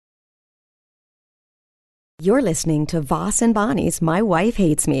You're listening to Voss and Bonnie's My Wife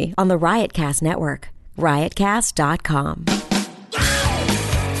Hates Me on the Riotcast Network. Riotcast.com.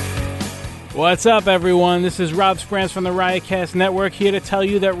 What's up, everyone? This is Rob Sprance from the Riotcast Network, here to tell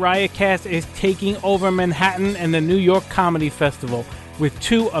you that Riotcast is taking over Manhattan and the New York Comedy Festival with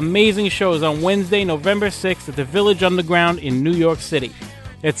two amazing shows on Wednesday, November 6th at the Village Underground in New York City.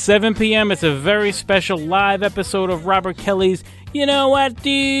 At 7 p.m., it's a very special live episode of Robert Kelly's You Know What,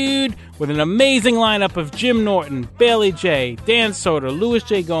 Dude? With an amazing lineup of Jim Norton, Bailey J., Dan Soder, Louis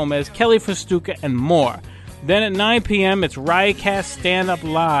J. Gomez, Kelly Festuca, and more. Then at 9 p.m., it's Riotcast Stand Up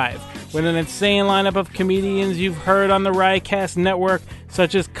Live, with an insane lineup of comedians you've heard on the Riotcast Network,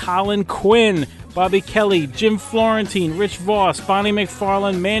 such as Colin Quinn, Bobby Kelly, Jim Florentine, Rich Voss, Bonnie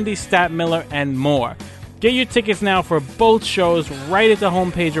McFarlane, Mandy Statmiller, and more. Get your tickets now for both shows right at the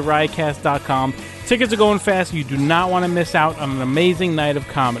homepage of Riotcast.com. Tickets are going fast. You do not want to miss out on an amazing night of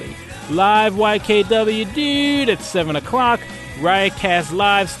comedy. Live YKW Dude at 7 o'clock. Riotcast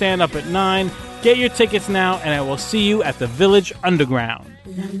Live Stand Up at 9. Get your tickets now, and I will see you at the Village Underground.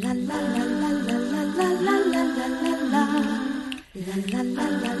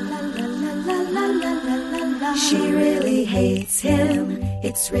 She really hates him,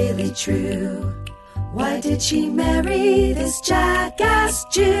 it's really true. Why did she marry this jackass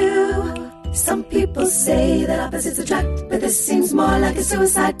Jew? Some people say that opposites attract, but this seems more like a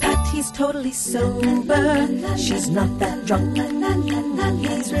suicide pact. He's totally sober, she's not that drunk.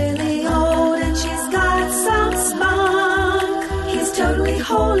 He's really old and she's got some spunk. He's totally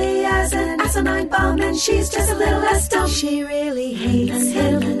holy as an asinine bomb, and she's just a little less dumb. She really hates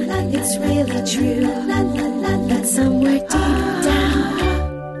him, it's really true. But somewhere deep down,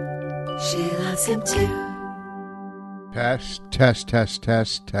 she loves him too. Test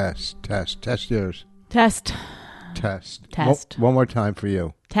yours. Test. One more time for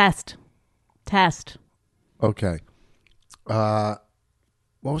you. Test. Okay. What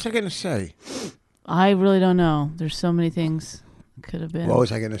was I going to say? I really don't know. There's so many things could have been. What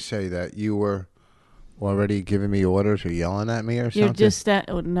was I going to say? That you were already giving me orders or yelling at me or something? You're just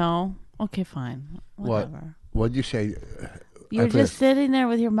no. Okay, fine. Whatever. What'd you say? You're just sitting there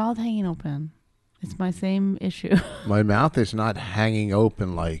with your mouth hanging open. It's my same issue. My mouth is not hanging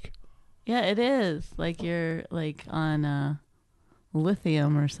open like... Yeah, it is. Like you're like on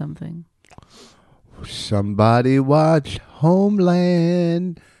lithium or something. Somebody watched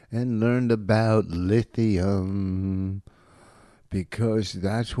Homeland and learned about lithium, because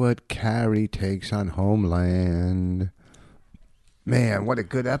that's what Carrie takes on Homeland. Man, what a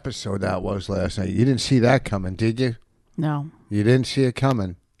good episode that was last night. You didn't see that coming, did you? No. You didn't see it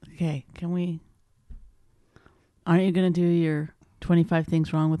coming. Okay, can we... Aren't you going to do your 25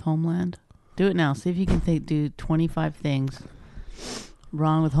 things wrong with Homeland? Do it now. See if you can do 25 things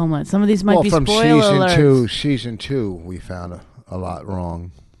wrong with Homeland. Some of these might be spoiler alerts. Season 2, we found a lot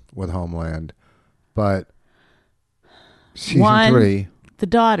wrong with Homeland. But season 1, 3... the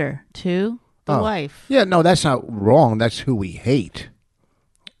daughter. 2, the wife. Yeah, no, that's not wrong. That's who we hate.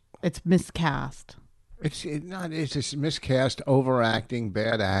 It's miscast. It's just miscast, overacting,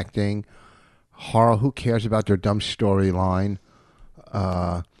 bad acting. Horror. Who cares about their dumb storyline?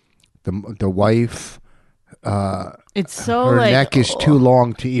 The wife. It's so her like, neck is too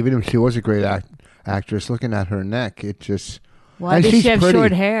long to, even if she was a great actress. Looking at her neck, it just. Why does she have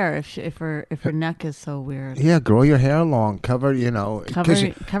short hair if her neck is so weird? Yeah, grow your hair long. Cover your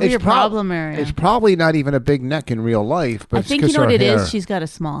problem area. It's probably not even a big neck in real life, but I think you know what it is. She's got a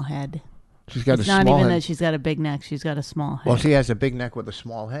small head. She's got it's a small head. not even that she's got a big neck. She's got a small head. Well, she has a big neck with a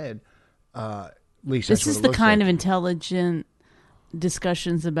small head. At least this is the kind of intelligent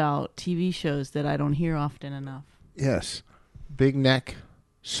discussions about TV shows that I don't hear often enough. Yes. Big neck,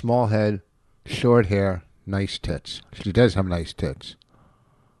 small head, short hair, nice tits. She does have nice tits.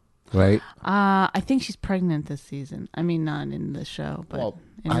 Right? I think she's pregnant this season. I mean, not in the show, but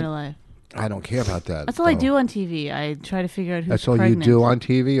in real life. I don't care about that. That's all I do on TV. I try to figure out who's That's all pregnant. you do on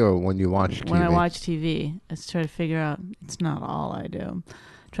TV, or when you watch TV? When I watch TV, I try to figure out. It's not all I do.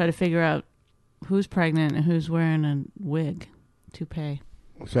 Try to figure out who's pregnant and who's wearing a wig, toupee.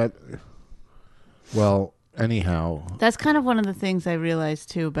 Well, anyhow. That's kind of one of the things I realized,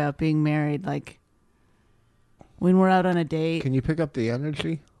 too, about being married. Like, when we're out on a date. Can you pick up the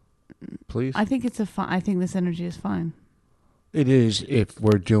energy, please? I think I think this energy is fine. It is if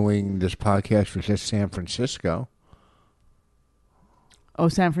we're doing this podcast for just San Francisco. Oh,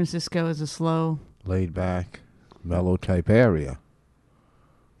 San Francisco is a slow... laid back, mellow type area.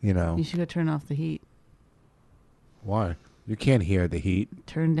 You know. You should go turn off the heat. Why? You can't hear the heat.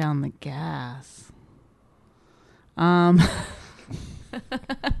 Turn down the gas. That's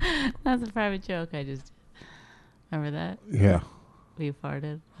a private joke I just did. Remember that? Yeah. We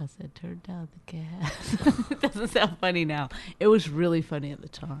farted. I said, turn down the gas. It doesn't sound funny now. It was really funny at the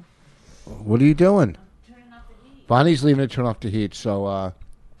time. What are you doing? Bonnie's leaving to turn off the heat. So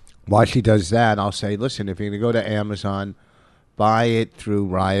while she does that, I'll say, listen, if you're going to go to Amazon, buy it through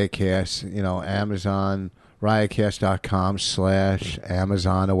Riotcast, Amazon,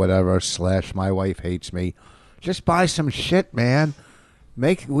 riotcast.com/Amazon or whatever, /My Wife Hates Me. Just buy some shit, man.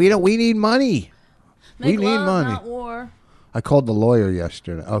 We need money. Make we need love, money. not war. I called the lawyer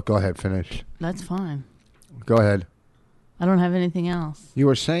yesterday. Oh, go ahead, finish. That's fine. Go ahead. I don't have anything else. You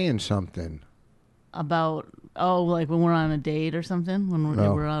were saying something. About, like when we're on a date or something? When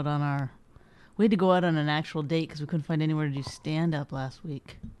we're out on our... We had to go out on an actual date because we couldn't find anywhere to do stand-up last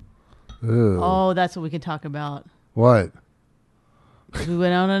week. Ew. Oh, that's what we could talk about. What? We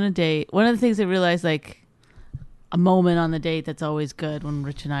went out on a date. One of the things I realized, like, a moment on the date that's always good when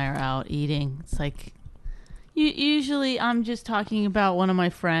Rich and I are out eating. It's like, usually I'm just talking about one of my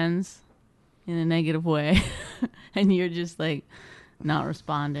friends in a negative way, and you're just, like, not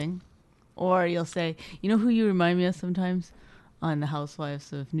responding. Or you'll say, you know who you remind me of sometimes? On The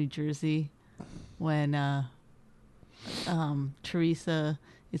Housewives of New Jersey, when Teresa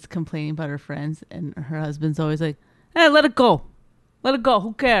is complaining about her friends, and her husband's always like, "Hey, let it go. Let it go.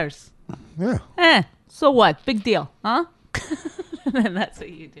 Who cares? Yeah. So what? Big deal, huh?" And that's what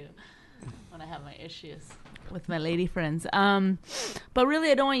you do when I have my issues with my lady friends. But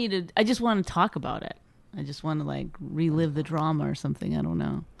really, I don't want you to. I just want to talk about it. I just want to like relive the drama or something. I don't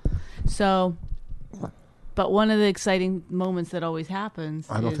know. So, but one of the exciting moments that always happens.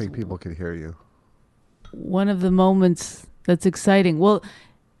 I don't think people can hear you. One of the moments that's exciting. Well,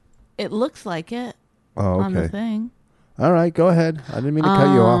 it looks like it on the thing. All right, go ahead. I didn't mean to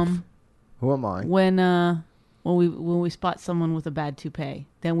cut you off. Who am I? When we spot someone with a bad toupee,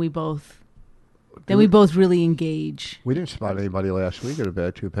 then we both really engage. We didn't spot anybody last week at a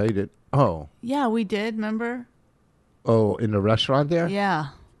bad toupee, did? Oh. Yeah, we did. Remember? Oh, in the restaurant there? Yeah.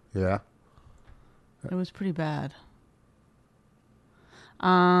 Yeah. It was pretty bad.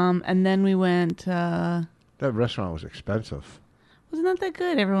 And then we went. That restaurant was expensive. Wasn't that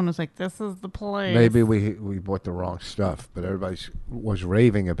good? Everyone was like, "This is the place." Maybe we bought the wrong stuff, but everybody was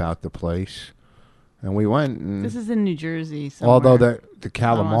raving about the place, and we went. And this is in New Jersey. Somewhere. Although the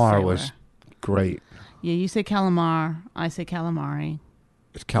calamar was great. Yeah, you say calamar. I say calamari.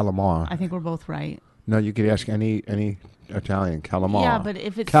 It's calamar. I think we're both right. No, you could ask any Italian calamar. Yeah, but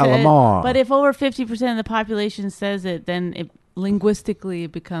if it's calamar, but if over 50% of the population says it, then linguistically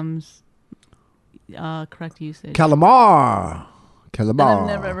it becomes correct usage. Calamar. And I've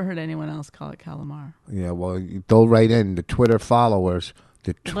never ever heard anyone else call it calamar. Yeah, well, they'll write in the Twitter followers.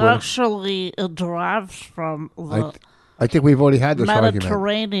 Actually, it derives from the I think we've already had this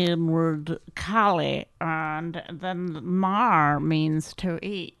Mediterranean word "cali," and then "mar" means to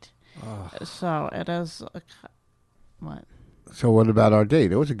eat. So it is. What? So what about our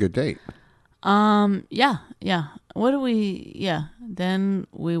date? It was a good date. Yeah. What do we? Yeah. Then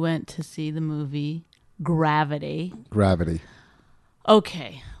we went to see the movie Gravity.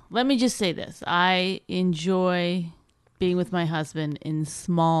 Okay, let me just say this. I enjoy being with my husband in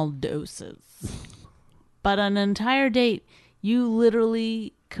small doses. But on an entire date, you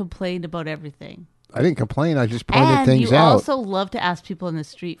literally complained about everything. I didn't complain. I just pointed things out. And you also love to ask people in the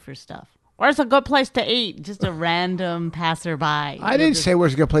street for stuff. Where's a good place to eat? Just a random passerby. I didn't say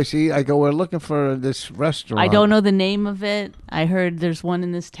where's a good place to eat. I go, we're looking for this restaurant. I don't know the name of it. I heard there's one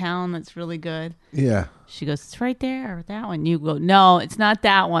in this town that's really good. Yeah. She goes, it's right there, or that one. You go, no, it's not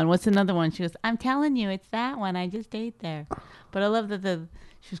that one. What's another one? She goes, I'm telling you, it's that one. I just ate there. But I love that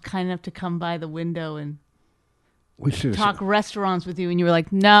she was kind enough to come by the window and talk restaurants with you, and you were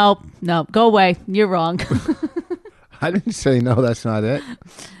like, no, go away. You're wrong. I didn't say no, that's not it.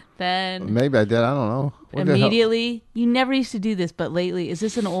 Then maybe I did. I don't know. Immediately, you never used to do this, but lately, is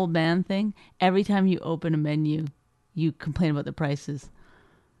this an old man thing? Every time you open a menu, you complain about the prices.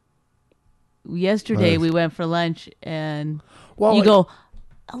 Yesterday, we went for lunch, and you go,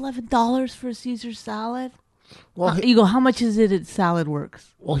 $11 for a Caesar salad? Well, you go, how much is it at Salad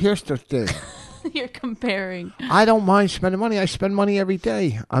Works? Well, here's the thing. You're comparing. I don't mind spending money. I spend money every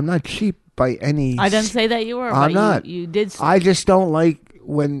day. I'm not cheap by any... I didn't say that you were. I'm not. You did. I just don't like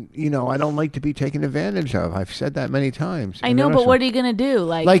when, I don't like to be taken advantage of. I've said that many times. I know, but what are you going to do?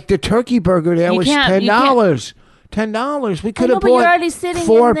 Like the turkey burger there was $10. $10. We could have bought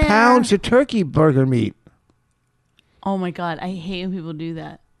 4 pounds of turkey burger meat. Oh, my God. I hate when people do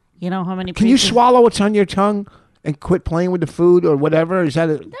that. You know how many... Can you swallow what's on your tongue and quit playing with the food or whatever? Is that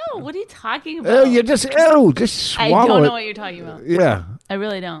No, what are you talking about? Just swallow it. I don't know what you're talking about. Yeah. I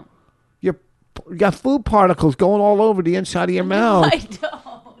really don't. You're You got food particles going all over the inside of your mouth. I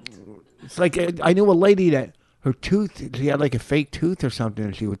don't. It's like I knew a lady that her tooth, she had like a fake tooth or something,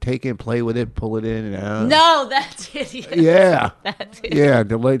 and she would take it, play with it, pull it in and out. No, that's hideous. Yeah. That's hideous. Yeah,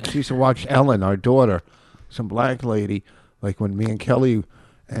 the lady, she used to watch Ellen, our daughter, some black lady, like when me and Kelly,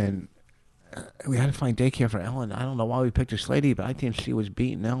 and we had to find daycare for Ellen. I don't know why we picked this lady, but I think she was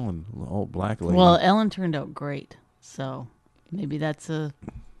beating Ellen, the old black lady. Well, Ellen turned out great, so maybe that's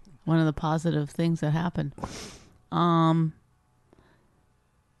one of the positive things that happened.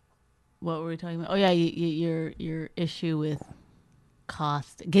 What were we talking about? Oh yeah, your issue with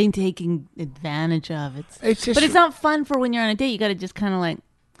cost, taking advantage of It's just, but it's not fun for when you're on a date. You got to just kind of like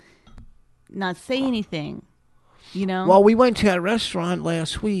not say anything, you know. Well, we went to a restaurant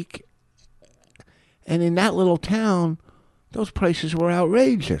last week, and in that little town, those prices were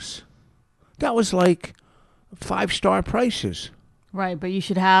outrageous. That was like 5-star prices. Right, but you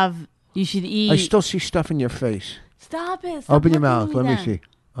should eat. I still see stuff in your face. Stop it! Stop Open your looking at mouth. Let me then. see.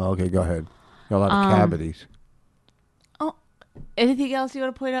 Oh, okay, go ahead. Got a lot of cavities. Oh, anything else you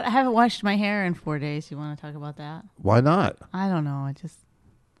want to point out? I haven't washed my hair in 4 days. You want to talk about that? Why not? I don't know.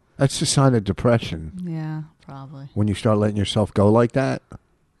 That's a sign of depression. Yeah, probably. When you start letting yourself go like that.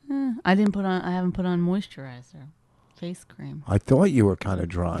 I haven't put on moisturizer, face cream. I thought you were kind of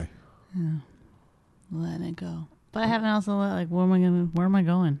dry. Letting it go. But I haven't also where am I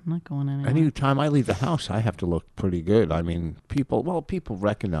going? I'm not going anywhere. Anytime I leave the house, I have to look pretty good. I mean, people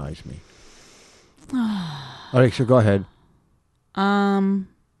recognize me. All right, so go ahead.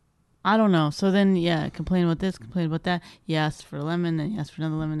 I don't know. So then, complain about this, complain about that. You asked for a lemon, then you asked for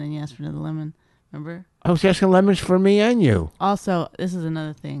another lemon, then you asked for another lemon. Remember? I was asking lemons for me and you. Also, this is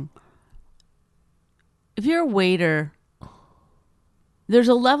another thing. If you're a waiter, there's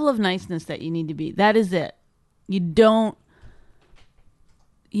a level of niceness that you need to be. That is it. You don't,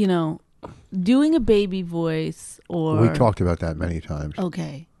 doing a baby voice or... We talked about that many times.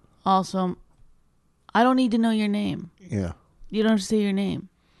 Okay. Also, I don't need to know your name. Yeah. You don't have to say your name.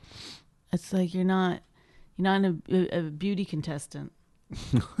 It's like you're not a beauty contestant.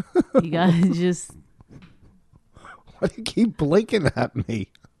 You gotta just... Why do you keep blinking at me?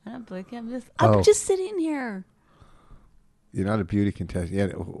 I'm just sitting here. You're not a beauty contestant. Yeah,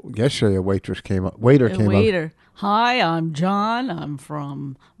 yesterday a waiter came up. Hi, I'm John. I'm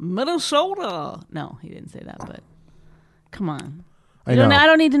from Minnesota. No, he didn't say that, but come on. I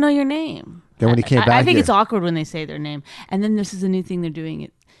don't need to know your name. Then when he came back, I think it's awkward when they say their name. And then this is a new thing they're doing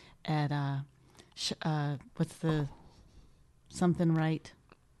at what's the something right?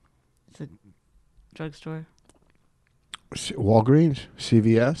 It's a drugstore. Walgreens,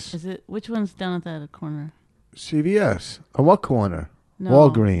 CVS. Is it? Which one's down at that corner? CVS. On what corner? No,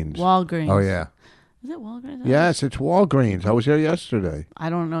 Walgreens. Walgreens. Oh yeah. Is it Walgreens? Yes, it's Walgreens. I was there yesterday. I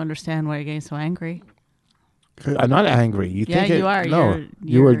don't understand why you're getting so angry. I'm not angry. You are. No,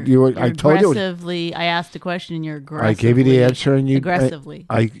 you were. I told you. Aggressively. I asked a question and you're aggressively. I gave you the answer and you aggressively.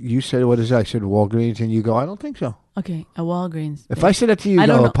 You said, what is that? I said Walgreens and you go, I don't think so. Okay, a Walgreens. If I said that to you, you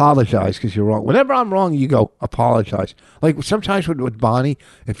go apologize because you're wrong. Whenever I'm wrong, you go apologize. Like sometimes with Bonnie,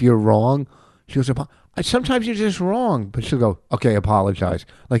 if you're wrong, she'll say, sometimes you're just wrong, but she'll go, okay, apologize.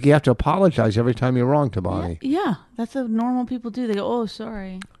 Like you have to apologize every time you're wrong to Bonnie. Yeah, that's what normal people do. They go, oh,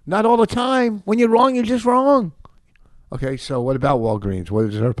 sorry. Not all the time. When you're wrong, you're just wrong. Okay, so what about Walgreens? What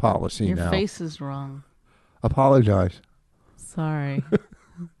is their policy now? Your face is wrong. Apologize. Sorry.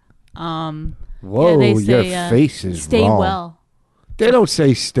 Whoa, they say, your face is stay wrong. Well. They don't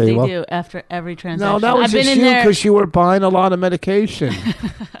say stay well. They do after every transaction. No, that was just you because you were buying a lot of medication.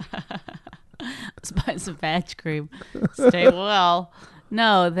 I was buying some patch cream. Stay well.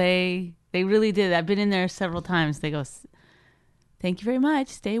 No, they really did. I've been in there several times. They go, thank you very much.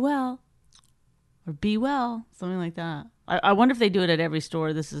 Stay well. Or be well. Something like that. I wonder if they do it at every store.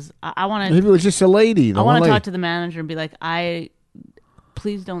 I want to. Maybe it was just a lady. I want to talk to the manager and be like,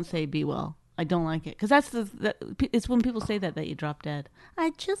 please don't say be well. I don't like it. Because it's when people say that you drop dead.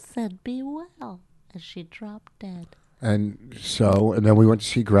 I just said be well as she dropped dead. And then we went to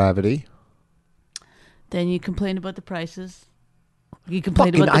see Gravity. Then you complained about the prices. You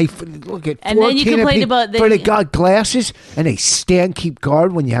complained Fucking about look at and then you complained about they got glasses and they keep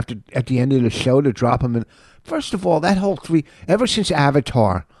guard when you have to at the end of the show to drop them in. First of all, that whole ever since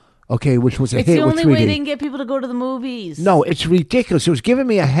Avatar, okay, which was a hit with 3D. It's the only way they can get people to go to the movies. No, it's ridiculous. It was giving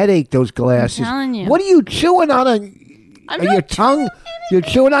me a headache. Those glasses. I'm telling you. What are you chewing on your tongue? You're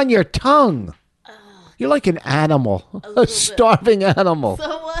chewing on your tongue. You're like an animal, a starving animal.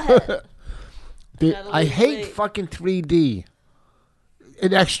 So what? I hate fucking 3D.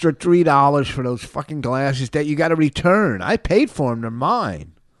 An extra $3 for those fucking glasses that you got to return. I paid for them. They're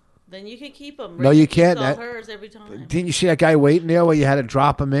mine. Then you can keep them. No, you can't. All That- hers every time. Didn't you see that guy waiting there where you had to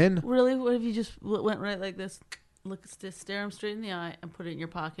drop him in? Really? What if you just went right like this? Stare him straight in the eye and put it in your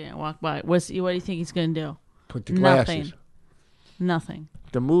pocket and walk by. What do you think he's going to do? Put the glasses. Nothing.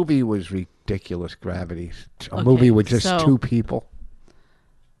 The movie was ridiculous. Gravity. A Okay, movie with just so- 2 people.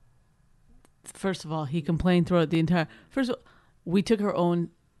 First of all, he complained throughout the entire. First of all, we took our own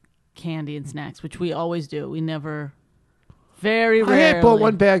candy and snacks, which we always do. We never, very I rarely. had bought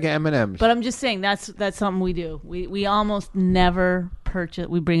 1 bag of M&Ms. But I'm just saying that's something we do. We almost never purchase.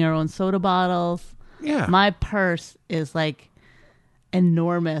 We bring our own soda bottles. yeah. My purse is like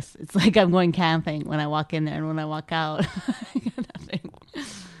enormous. It's like I'm going camping when I walk in there, and when I walk out, I got nothing.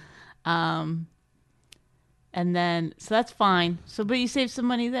 And then so that's fine. So, but you save some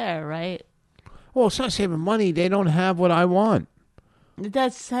money there, right? Well, it's not saving money. They don't have what I want.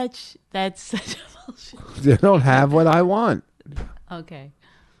 That's such a bullshit. They don't have what I want. Okay,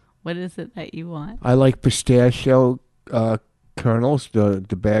 what is it that you want? I like pistachio kernels, the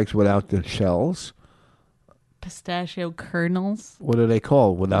bags without the shells. Pistachio kernels, What are they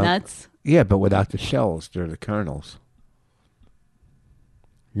called? Without nuts. Yeah, but without the shells. They're the kernels.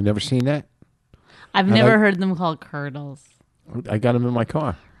 You never seen that? I've I never like- heard them called kernels. I got them in my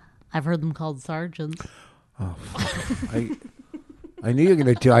car. I've heard them called sergeants. Oh, fuck. I knew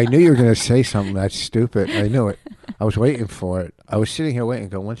you were gonna say something that stupid. I knew it. I was waiting for it. I was sitting here waiting.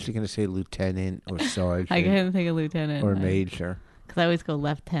 When's she gonna say lieutenant or sergeant I couldn't think of lieutenant or major? because I always go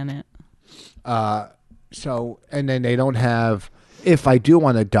lieutenant. So and then they don't have. If I do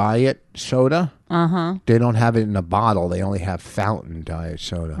want a diet soda, they don't have it in a bottle. They only have fountain diet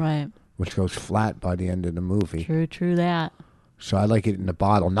soda, Right. which goes flat by the end of the movie. True that. So I like it in the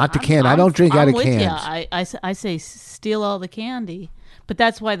bottle, not the can. I don't drink out of with cans. ya. I say steal all the candy, but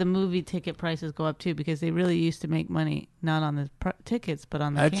that's why the movie ticket prices go up too, because they really used to make money not on the tickets but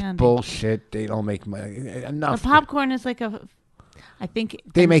on the That's candy. bullshit. They don't make money The enough. popcorn is like I think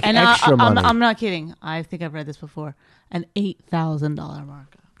They make extra money. I'm not kidding. I think I've read this before. An $8,000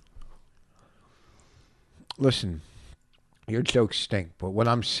 markup. Listen, your jokes stink, but what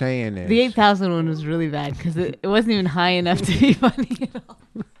I'm saying is, The 8,000 one was really bad because it wasn't even high enough to be funny at all.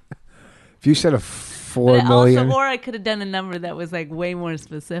 if you said a 4 million, Also, or I could have done a number that was like way more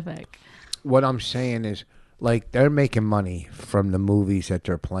specific. what I'm saying is, like, they're making money from the movies that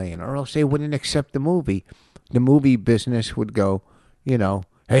they're playing, or else they wouldn't accept the movie. The movie business would go,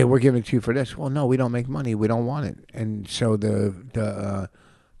 hey, we're giving it to you for this. Well, no, we don't make money. We don't want it. And so the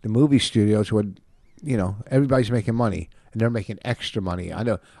movie studios would, everybody's making money, and they're making extra money. I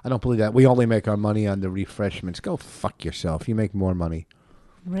don't believe that. We only make our money on the refreshments. Go fuck yourself. You make more money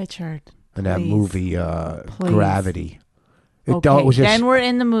Richard. than that please. movie Please. Gravity. Okay, It was just then we're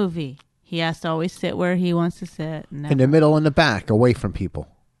in the movie. He has to always sit where he wants to sit. in the middle and the back, away from people.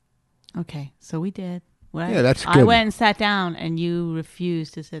 Okay, so we did. Yeah, that's I good. went and sat down, and you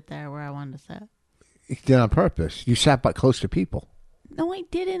refused to sit there where I wanted to sit. You did it on purpose. You sat but close to people. No, I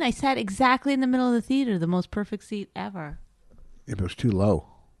didn't. I sat exactly in the middle of the theater, the most perfect seat ever. It was too low.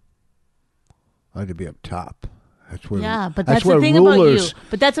 I had to be up top. That's where. Yeah, but that's the where thing rulers, about you.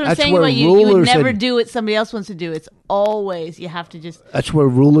 But that's what I'm that's saying where about you. You would rulers never and- do what somebody else wants to do. It's always, you have to just, That's where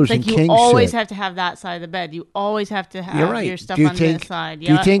rulers like and you kings always sit. have to have that side of the bed. You always have to have You're right. your stuff do you on think, this side. Do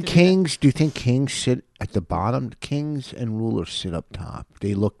you have think to do kings? Do you think kings sit at the bottom? Kings and rulers sit up top.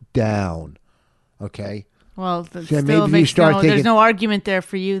 They look down. Okay. that. Well, that So still maybe you makes start there's thinking- no argument there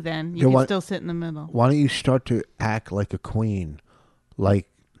for you then. You Then can what- still sit in the middle. Why don't you start to act like a queen, like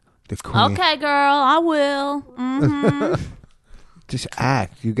the queen? Okay, girl, I will. Hmm Just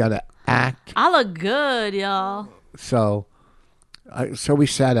act. You got to act. I look good, y'all. So we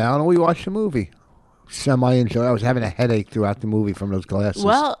sat down and we watched the movie. Semi-enjoy. I was having a headache throughout the movie from those glasses.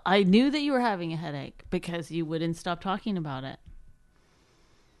 Well, I knew that you were having a headache because you wouldn't stop talking about it.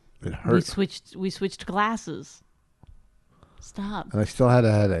 it hurt, We switched glasses. Stop. and I still had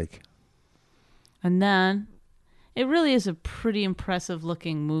a headache. And then it really is a pretty impressive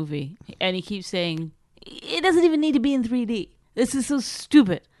looking movie. And he keeps saying it doesn't even need to be in 3D. This is so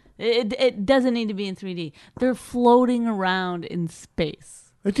stupid. It doesn't need to be in 3D. They're floating around in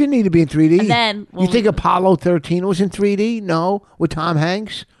space. It didn't need to be in 3D. And then you think Apollo 13 was in 3D? No, with Tom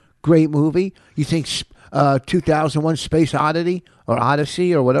Hanks, great movie. You think 2001: Space Oddity or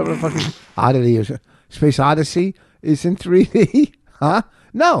Odyssey or whatever the fuck Oddity is, Space Odyssey is in 3D? Huh?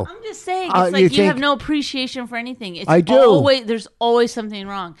 No. I'm just saying, You it's like you think- have no appreciation for anything. It's I do. There's always something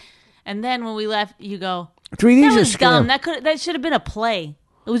wrong. And then when we left, you go, 3D that is was a dumb. scam. That should have been a play.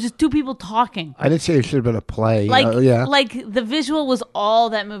 It was just two people talking. I didn't say it should have been a play. Like, yeah. like the visual was all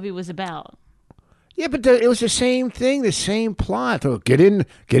that movie was about. Yeah, but it was the same thing, the same plot. Oh, get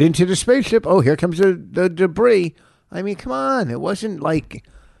into the spaceship. Oh, here comes the debris. I mean, come on. It wasn't like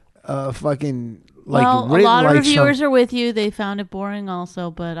fucking like well, a written lot of like reviewers are with you. They found it boring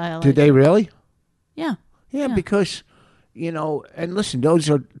also, but I like Did they it. really? Yeah. Yeah, because, and listen, those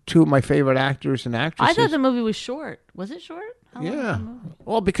are two of my favorite actors and actresses. I thought the movie was short. Was it short? How long was Yeah. the movie?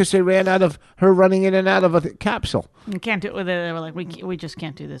 Well, because they ran out of her running in and out of a capsule. You can't do it with it. They were like, we just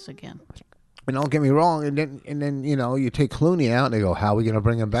can't do this again. And don't get me wrong, and then you take Clooney out and they go, how are we going to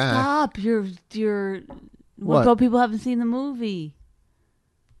bring him back? Stop! You're. What? What? People haven't seen the movie.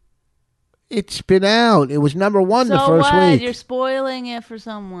 It's been out. It was number one So the first what? week. You're spoiling it for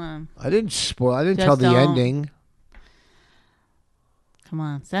someone. I didn't spoil. I didn't Just tell the don't. ending. Come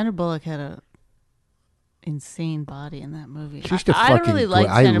on, Sandra Bullock had a insane body in that movie. She's the I don't fucking really like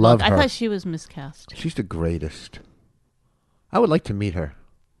I Sandra love Bullock. her. I thought she was miscast. She's the greatest. I would like to meet her.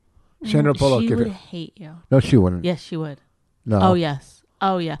 Sandra Bullock. She if would it- hate you. no, she wouldn't. Yes, she would. No. Oh yes.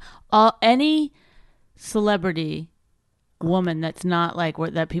 Oh yeah. Any celebrity woman that's not like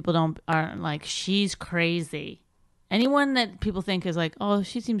that people aren't like she's crazy. Anyone that people think is like, oh,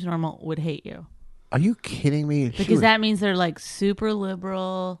 she seems normal would hate you. Are you kidding me? She Because was- that means they're like super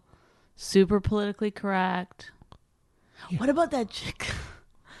liberal, super politically correct. What about that chick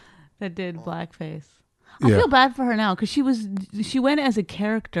that did blackface? I Yeah. feel bad for her now because she went as a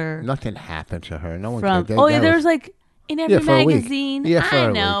character Nothing happened to her. No one from. cared. Oh yeah, That there was- was like in every Yeah, for a week. magazine. Yeah, for I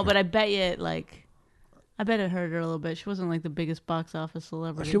a know, week. but I bet you I bet it hurt her a little bit. She wasn't like the biggest box office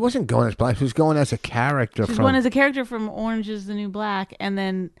celebrity. She wasn't going as black. She was going as a character She's from. one as a character from Orange is the New Black, and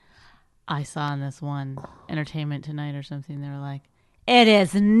then I saw in this one Entertainment Tonight or something. They were like, "It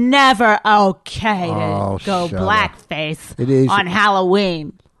is never okay to Oh, go shut up. blackface It is- on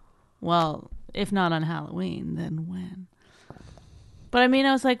Halloween." Well, if not on Halloween, then when? But I mean,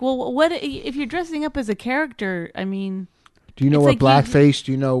 I was like, well, what if you're dressing up as a character? I mean, Do you know it's what like blackface?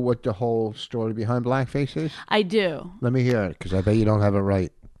 Do you know what the whole story behind blackface is? I do. Let me hear it, because I bet you don't have it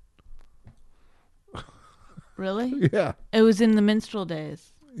right. Really? Yeah. It was in the minstrel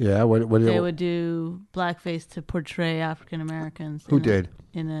days. Yeah. What? They would do blackface to portray African Americans. Who did?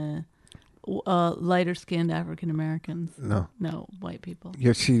 In a lighter skinned African Americans. No. No, white people.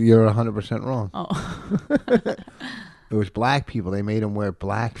 You see, you're 100% wrong. Oh, It was black people. They made them wear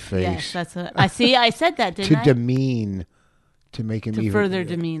blackface yes, that's what I see. I said that, to didn't I? demean, to make him To even further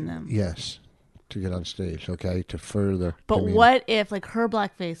demean them. Yes, to get on stage. Okay, to further. But demean. what if like her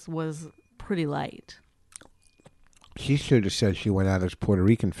blackface was pretty light? She should have said she went out as Puerto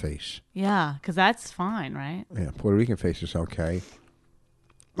Rican face. Yeah, because that's fine, right? Yeah, Puerto Rican face is okay.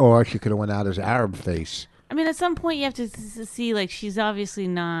 Or she could have went out as Arab face. I mean, at some point you have to see like she's obviously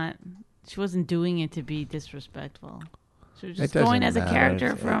not. She wasn't doing it to be disrespectful. She was just It doesn't going as a matter. character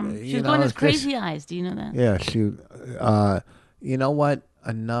It's- from. you She was know, going as it's Crazy Eyes. Do you know that? Yeah, she. You know what?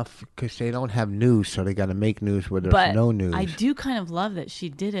 Enough, because they don't have news, so they got to make news where there's But no news. I do kind of love that she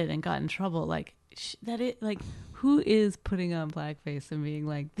did it and got in trouble. Like who is putting on blackface and being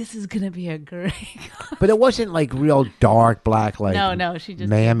like, "This is gonna be a great." But it wasn't like real dark black, like No, she just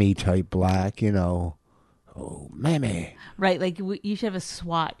mammy type black. Oh, mammy. right. Like you should have a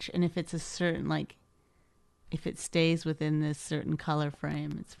swatch, and if it's a certain like, if it stays within this certain color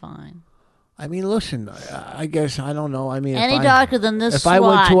frame, it's fine. I mean, listen. I guess I don't know. I mean, Any darker than this If I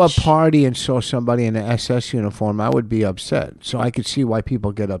went to a swatch. party and saw somebody in an SS uniform, I would be upset. So I could see why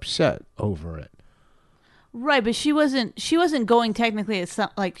people get upset over it. Right, but she wasn't going technically as she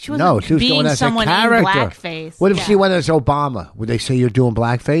wasn't No, she was being going as a someone character. in blackface. What if Yeah. she went as Obama? Would they say you're doing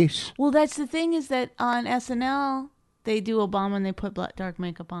blackface? Well, that's the thing is that on SNL they do Obama and they put dark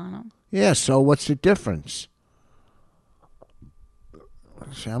makeup on him. Yeah. So what's the difference?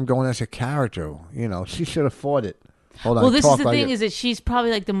 See, I'm going as a character. She should have fought it. Hold on. Well, this is talk the like thing it. is that she's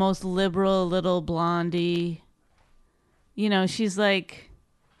probably like the most liberal little blondie. She's like,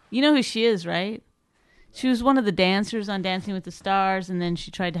 you know who she is, right? She was one of the dancers on Dancing with the Stars, and then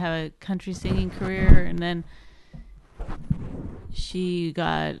she tried to have a country singing career, and then she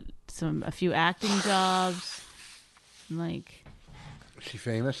got a few acting jobs. Like, Is she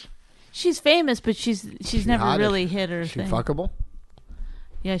famous? she's famous, but she's never hot? really hit her Is she thing. fuckable?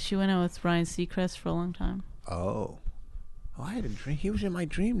 Yeah, she went out with Ryan Seacrest for a long time. Oh, I had a dream. He was in my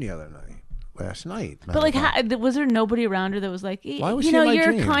dream the other night. Last night. But like, was there nobody around her that was like, Why was she in my you're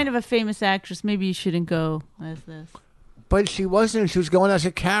dream?" kind of a famous actress. Maybe you shouldn't go as this. But she wasn't. She was going as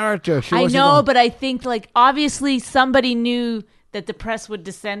a character. She I wasn't know, going- but I think like obviously somebody knew that the press would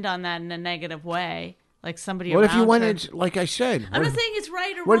descend on that in a negative way. Like somebody. What if you around went her. as, like I said? I'm what not if- saying it's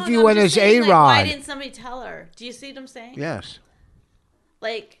right or what wrong. if you I'm went just as saying, like, why A-Rod? didn't somebody tell her? Do you see what I'm saying? Yes.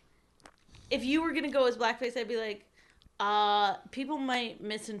 Like, if you were gonna go as blackface, I'd be like, people might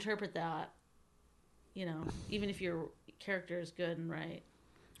misinterpret that. You know, even if your character is good and right.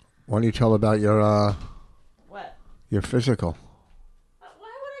 Why don't you tell about your What? your physical? Why would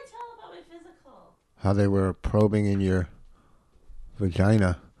I tell about my physical? How they were probing in your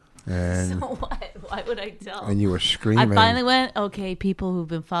vagina, and So what? Why would I tell? and you were screaming. I finally went, okay, people who've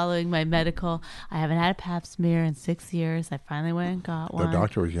been following my medical, I haven't had a pap smear in 6 years. I finally went and got The one.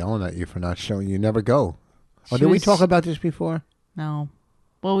 doctor was yelling at you for not showing. You never go. Oh, She did we was- talk about this before? No.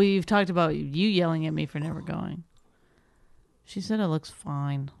 Well, we've talked about you yelling at me for never going. She said it looks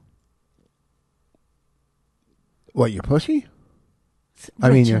fine. What, your pussy? I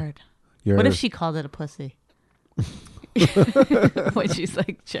mean, Richard. Your What if she called it a pussy? When she's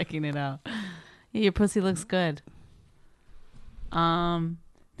like checking it out. Yeah, your pussy looks good. No,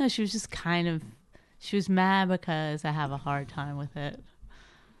 she was just she was mad because I have a hard time with it.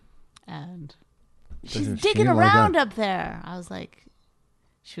 And she's Doesn't digging seem like around that. up there.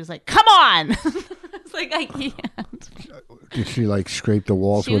 She was like, come on. I was like, I can't. Did she like scrape the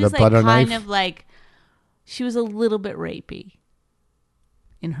walls She with was a butter like kind knife? of like, she was a little bit rapey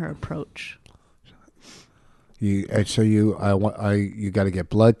in her approach. You got to get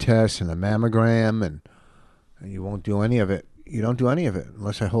blood tests and a mammogram, and you won't do any of it. You don't do any of it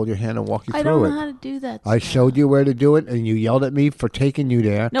unless I hold your hand and walk you I through don't it. know how to do that. I stuff. showed you where to do it, and you yelled at me for taking you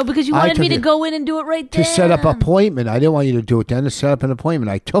there. No, because you I wanted me took to it go in and do it right to there. set up an appointment. I didn't want you to do it then. To set up an appointment,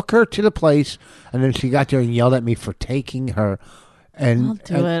 I took her to the place, and then she got there and yelled at me for taking her. And I'll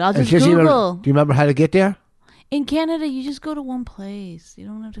do it. I'll and just she doesn't even- Google. do you remember how to get there? In Canada, you just go to one place. You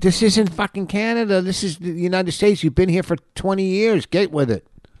don't have to. This go. isn't fucking Canada. This is the United States. You've been here for 20 years. Get with it.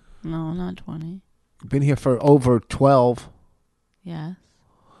 No, not 20. You've been here for over 12. Yes.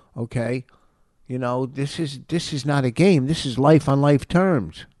 Okay, you know this is not a game. This is life on life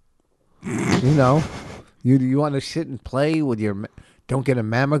terms. You know, you want to sit and play with your. Don't get a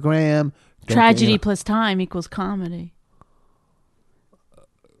mammogram. Don't Tragedy Get, plus time equals comedy.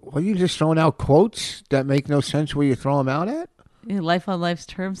 well, you just throwing out quotes that make no sense. Where you throw them out at? Life on life's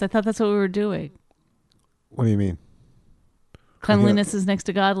terms. I thought that's what we were doing. What do you mean? Cleanliness is next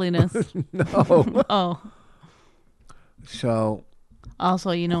to godliness. No. Oh. So,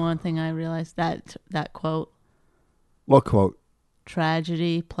 Also, you know one thing I realized that quote: what quote?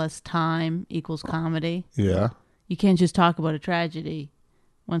 tragedy plus time equals comedy. Yeah. You can't just talk about a tragedy.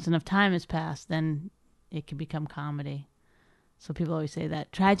 Once enough time has passed, then it can become comedy. So people always say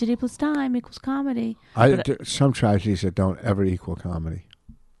that tragedy plus time equals comedy. Some tragedies that don't ever equal comedy.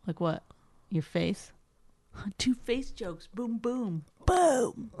 Like what? Your face? Two face jokes. Boom, boom,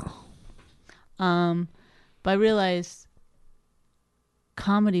 boom. But I realized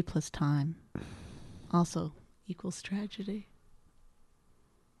comedy plus time also equals tragedy.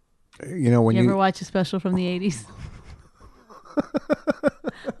 You know when You ever watch a special from the 80s?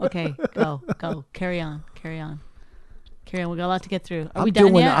 Okay, go. Carry on. We got a lot to get through. Are we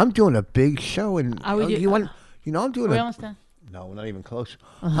done yet? I'm doing a big show, and Are we you want? You know, I'm doing Are we a. almost done? No, we're not even close.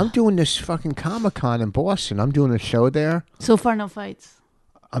 I'm doing this fucking Comic-Con in Boston. I'm doing a show there. So far, no fights.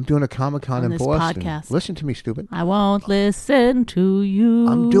 I'm doing a Comic-Con On in this Boston. podcast. Listen to me, stupid. I won't listen to you.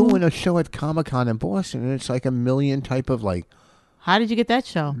 I'm doing a show at Comic-Con in Boston, and it's like a million type of like, How did you get that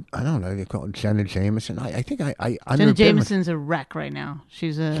show? I don't know, they call it Jenna Jameson. I think I Jenna Jameson's a wreck right now.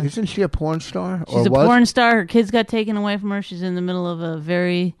 Isn't she a porn star? She's a porn star. Her kids got taken away from her. She's in the middle of a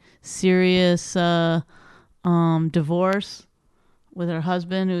very serious divorce with her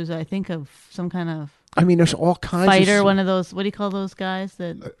husband, who's I think of some kind of I mean, there's all kinds fighter. of One of those. What do you call those guys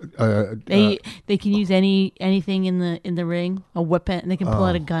that they can use anything in the ring, a weapon, and they can pull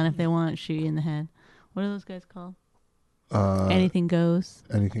out a gun if they want, shoot you in the head. What are those guys called? Anything goes.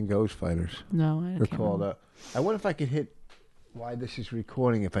 Anything goes fighters. No, I They're can't called. remember. I wonder if I could hit why this is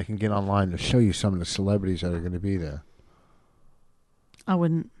recording. If I can get online to show you some of the celebrities that are going to be there. I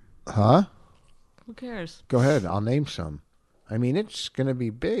wouldn't. Huh? Who cares? Go ahead. I'll name some. I mean, it's going to be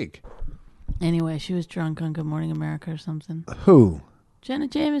big. Anyway, she was drunk on Good Morning America or something. Who? Jenna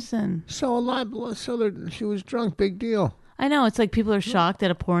Jameson. So a lot. She was drunk. Big deal. I know. It's like people are shocked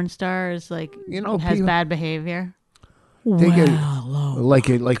that a porn star is like has people- bad behavior. They get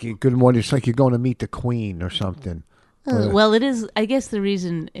like a good morning. It's like you're going to meet the Queen or something. Well, it is. I guess the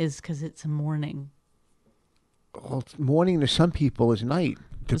reason is because it's a morning. Well, morning to some people is night.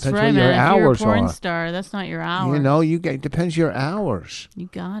 That's Depends right, what man. your If hours you're a porn are. star, that's not your hours. You know, depends your hours. You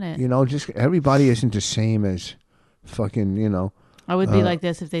got it. You know, just everybody isn't the same as fucking. You know. I would be like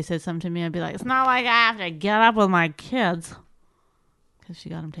this if they said something to me. I'd be like, it's not like I have to get up with my kids because she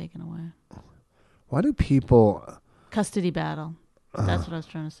got them taken away. Why do people? Custody battle. That's what I was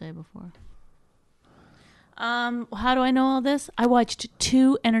trying to say before. How do I know all this? I watched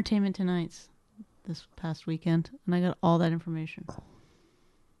 2 Entertainment Tonights this past weekend, and I got all that information.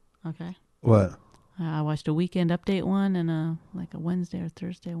 Okay. What? I watched a Weekend Update one and a Wednesday or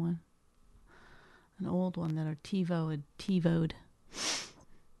Thursday one. An old one that are TiVo'd.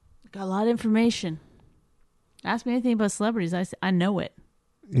 Got a lot of information. Ask me anything about celebrities. I know it.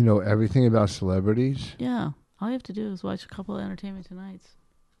 You know everything about celebrities? Yeah. All you have to do is watch a couple of Entertainment Tonights.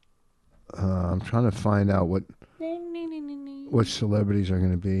 I'm trying to find out what celebrities are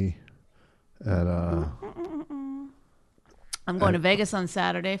going to be at. I'm going to Vegas on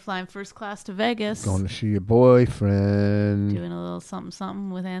Saturday, flying first class to Vegas. Going to see your boyfriend. Doing a little something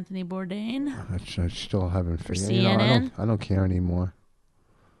with Anthony Bourdain. I still haven't figured. CNN? I don't care anymore.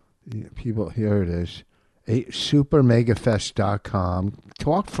 People, here it is. Supermegafest.com.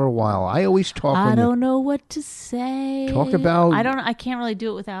 Talk for a while. I always talk. I don't know what to say. Talk about. I can't really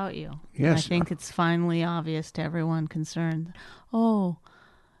do it without you. Yes. I think it's finally obvious to everyone concerned. Oh,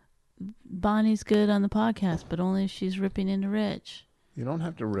 Bonnie's good on the podcast, but only if she's ripping into Rich. You don't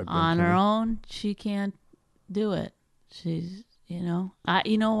have to rip on into her me. own. She can't do it. She's, you know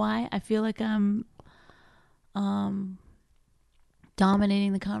why? I feel like I'm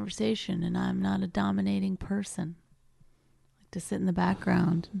dominating the conversation, and I'm not a dominating person. I like to sit in the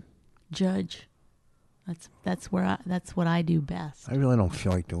background and judge. That's what I do best. I really don't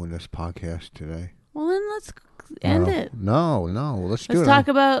feel like doing this podcast today. Well, then let's end it. No. Let's do it. Let's talk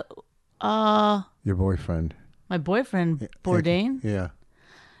about your boyfriend. My boyfriend, Bourdain. Yeah.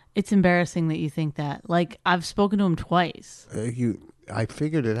 It's embarrassing that you think that. Like, I've spoken to him twice. I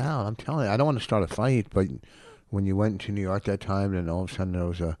figured it out. I'm telling you, I don't want to start a fight, but when you went to New York that time, and all of a sudden there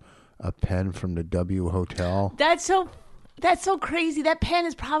was a pen from the W Hotel. That's so crazy. That pen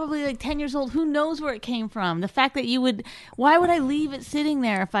is probably like 10 years old. Who knows where it came from? The fact that why would I leave it sitting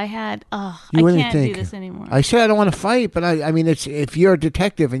there if I had, I can't do this anymore. I said I don't want to fight, but I mean, it's if you're a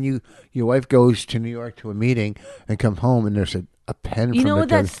detective and your wife goes to New York to a meeting and comes home and there's a pen. You know what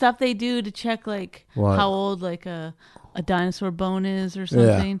that stuff they do to check like what? How old like a dinosaur bone is or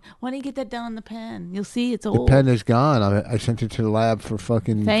something? Yeah. Why don't you get that done on the pen? You'll see it's old. The pen is gone. I sent it to the lab for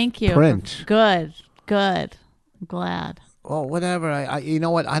fucking Thank you. print. Good. I'm glad. Well, whatever. I you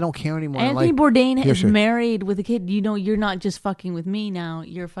know what? I don't care anymore. Anthony Bourdain is married with a kid. You know, you're not just fucking with me now.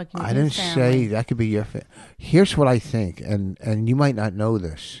 You're fucking with I didn't his family. say that could be your Here's what I think, and you might not know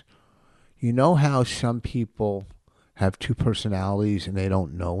this. You know how some people have 2 personalities and they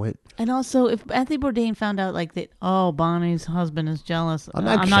don't know it? And also, if Anthony Bourdain found out like that, Bonnie's husband is jealous.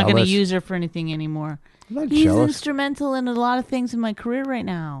 I'm not going to use her for anything anymore. I'm not He's jealous. instrumental in a lot of things in my career right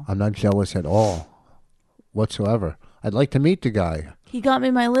now. I'm not jealous at all, whatsoever. I'd like to meet the guy. He got me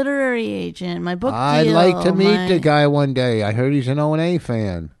my literary agent, my book deal. I'd like to meet the guy one day. I heard he's an O&A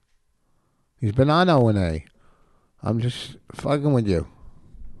fan. He's been on O&A. I'm just fucking with you.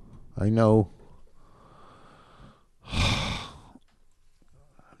 I know. I'm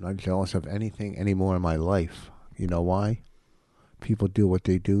not jealous of anything anymore in my life. You know why? People do what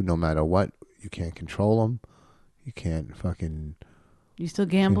they do no matter what. You can't control them. You can't fucking... You still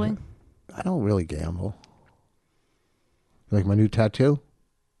gambling? I don't really gamble. You like my new tattoo?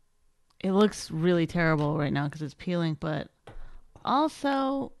 It looks really terrible right now because it's peeling, but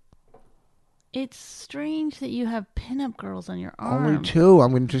also it's strange that you have pinup girls on your arm. Only 2.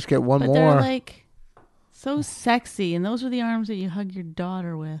 I'm going to just get one more. But they're like so sexy, and those are the arms that you hug your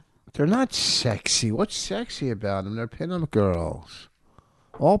daughter with. They're not sexy. What's sexy about them? They're pinup girls.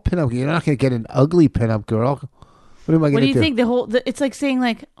 All pinup. You're not going to get an ugly pinup girl. What am I going to do? What do you think? It's like saying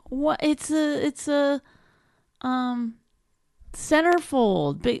like what? It's a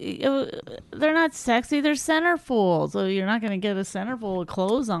centerfold. They're not sexy. They're centerfold. So you're not going to get a centerfold of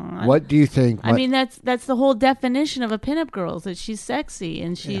clothes on. What do you think? I mean, that's the whole definition of a pinup girl. Is that she's sexy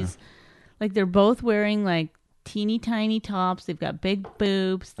and she's like they're both wearing like teeny tiny tops. They've got big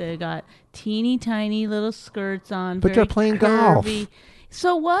boobs. They've got teeny tiny little skirts on. But they're playing golf.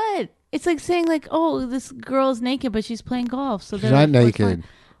 So what? It's like saying like, oh, this girl's naked, but she's playing golf. So she's not naked.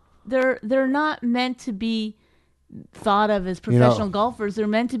 They're not meant to be thought of as professional golfers. They're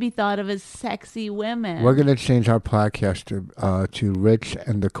meant to be thought of as sexy women. We're going to change our podcast to Rich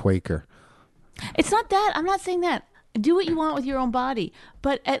and the Quaker. It's not that. I'm not saying that. Do what you want with your own body.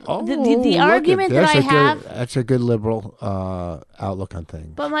 But the argument that I have... That's a good liberal outlook on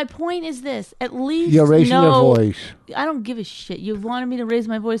things. But my point is this. At least you're raising your voice. I don't give a shit. You've wanted me to raise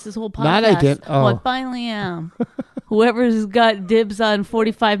my voice this whole podcast. Not I didn't. Oh. Well, I finally am. Whoever's got dibs on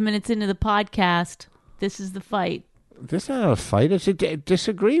 45 minutes into the podcast, this is the fight. This is not a fight. It's a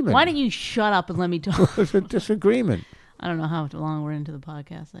disagreement. Why don't you shut up and let me talk? It's a disagreement. I don't know how long we're into the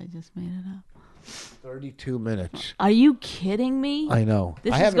podcast. I just made it up. 32 minutes. Are you kidding me? I know.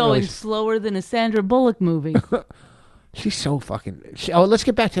 This I is haven't going really- slower than a Sandra Bullock movie. She's so fucking... let's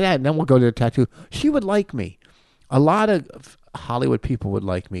get back to that, and then we'll go to the tattoo. She would like me. A lot of Hollywood people would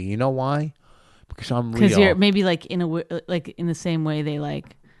like me. You know why? Because I'm real. Because you're maybe like in the same way they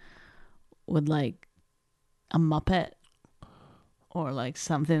like would like a Muppet or like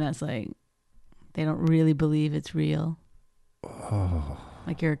something that's like they don't really believe it's real. Oh.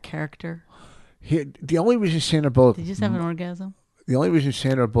 Like you're a character. The only reason Sandra Bullock... Did you just have an orgasm? The only reason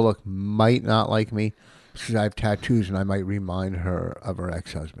Sandra Bullock might not like me is because I have tattoos and I might remind her of her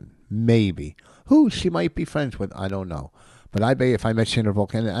ex-husband. Maybe. Who she might be friends with, I don't know. But I bet if I met Sandra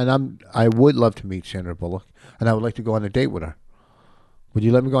Bullock, and I would love to meet Sandra Bullock, and I would like to go on a date with her. Would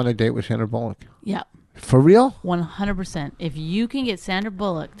you let me go on a date with Sandra Bullock? Yeah. For real? 100%. If you can get Sandra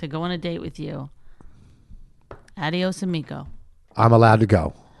Bullock to go on a date with you, adios amigo. I'm allowed to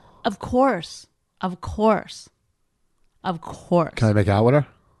go. Of course. Of course. Of course. Can I make out with her?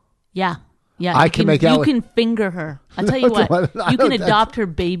 Yeah. Yeah. I can make out You with- can finger her. I'll tell you what. I You can don't- adopt her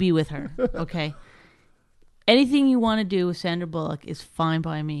baby with her. Okay. Anything you want to do with Sandra Bullock is fine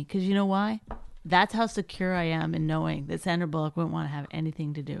by me. Because you know why? That's how secure I am in knowing that Sandra Bullock wouldn't want to have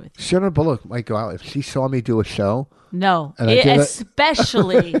anything to do with you. Sandra Bullock might go out if she saw me do a show. No. And I did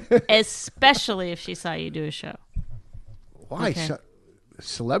it- Especially if she saw you do a show. Why? Okay.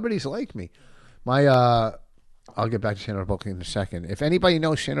 Celebrities like me. I'll get back to Sandra Bullock in a second. If anybody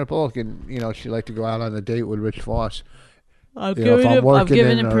knows Sandra Bullock and she'd like to go out on a date with Rich Voss, I've You know, if I'm given working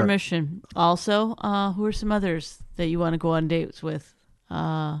him in, permission. Also, who are some others that you want to go on dates with?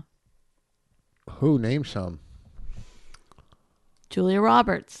 who name some? Julia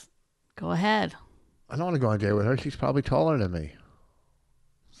Roberts. Go ahead. I don't want to go on a date with her. She's probably taller than me.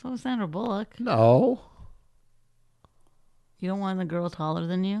 So is Sandra Bullock. No, You don't want a girl taller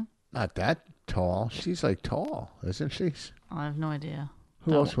than you? not that tall. She's like tall, isn't she? I have no idea.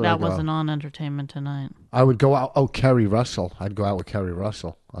 Who else would I That go? wasn't on Entertainment Tonight. I would go out. Oh, Kerry Russell. I'd go out with Kerry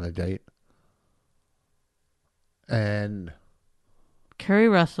Russell on a date. And Kerry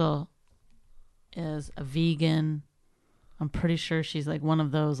Russell is a vegan. I'm pretty sure she's like one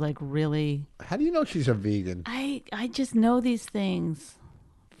of those like really. how do you know she's a vegan? I just know these things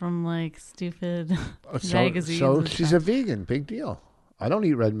from like stupid magazines. So and she's stuff. a vegan. Big deal. I don't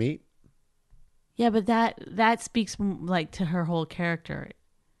eat red meat. Yeah, but that speaks like to her whole character.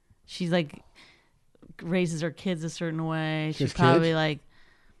 She's like raises her kids a certain way. She has She's probably kids? like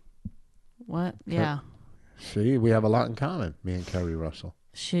what? Yeah. See, we have a lot in common, me and Kerry Russell.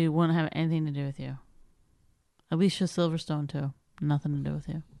 She wouldn't have anything to do with you. Alicia Silverstone too. Nothing to do with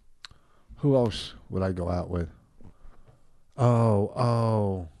you. Who else would I go out with?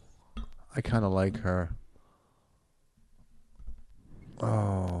 Oh, I kind of like her.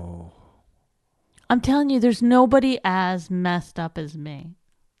 Oh, I'm telling you, there's nobody as messed up as me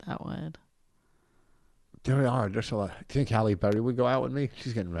that would. there are. There's a lot. Do you think Halle Berry would go out with me?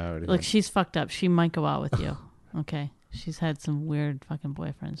 She's getting married. Look, again. she's fucked up. She might go out with you. Okay. She's had some weird fucking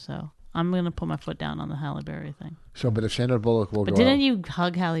boyfriends, so I'm gonna put my foot down on the Halle Berry thing. But if Sandra Bullock will But go didn't out. you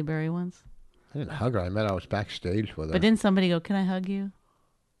hug Halle Berry once? I didn't hug her. I met her. I was backstage with her. But didn't somebody go, "Can I hug you?"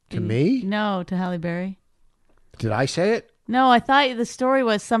 To me? No, to Halle Berry. Did I say it? No, I thought the story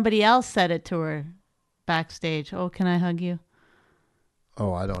was somebody else said it to her backstage. Oh, can I hug you?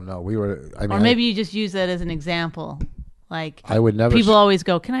 Oh, I don't know. We were. I mean, Or maybe you just use that as an example. Like I would never. people always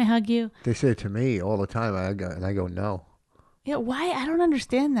go, "Can I hug you?" They say it to me all the time. And I go no. Yeah, why? I don't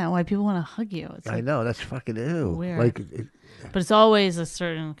understand that. Why people want to hug you? It's I like, know that's fucking ew. Weird. Like, but it's always a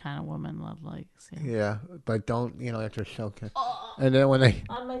certain kind of woman love likes. Yeah. yeah, but don't after a show. And then when they,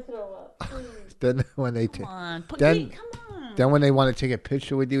 I might throw up. then when they, Come on, Then- come on. then when they want to take a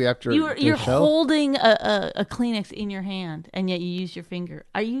picture with you after You're the show. holding a Kleenex in your hand, and yet you use your finger.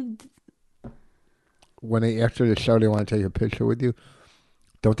 Are you? When they after the show they want to take a picture with you.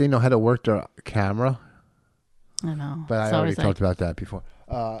 Don't they know how to work their camera? I know. But I It's already always talked about that before.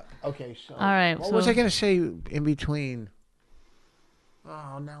 Okay, so All right, what was so- I going to say in between?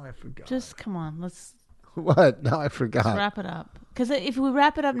 Oh, now I forgot. Just come on. Let's What? Now I forgot. wrap it up. Because if we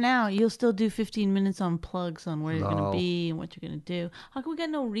wrap it up now, you'll still do 15 minutes on plugs on where you're going No. to be and what you're going to do. How come we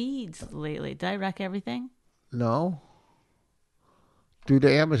got no reads lately? Did I wreck everything? No. Do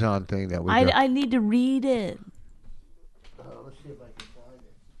the Amazon thing that we did. I need to read it. Let's see if I can find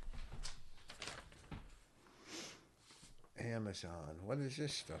it. Amazon. What is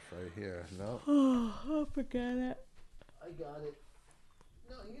this stuff right here? No, Oh, I forgot it. I got it.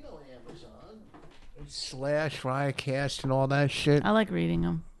 No, you know Amazon. It's / Riotcast and all that shit. I like reading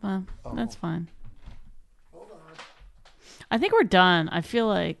them. Well, Oh. that's fine. Hold on. I think we're done. I feel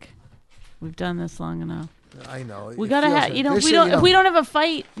like We've done this long enough. I know. We gotta have, if we don't have a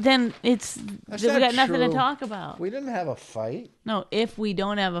fight, then we got nothing to talk about. We didn't have a fight. No, if we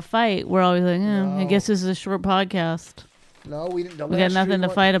don't have a fight, we're always like, I guess this is a short podcast. No, we didn't. We got nothing to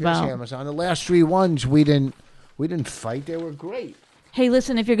fight about. Amazon. The last 3 ones, we didn't fight. They were great. Hey,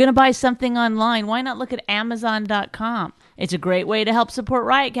 listen, if you're going to buy something online, why not look at Amazon.com? It's a great way to help support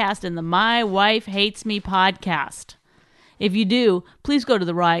Riotcast and the My Wife Hates Me podcast. If you do, please go to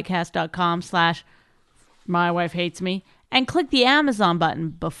the riotcast.com/MyWifeHatesMe and click the Amazon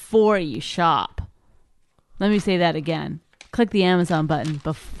button before you shop. Let me say that again. Click the Amazon button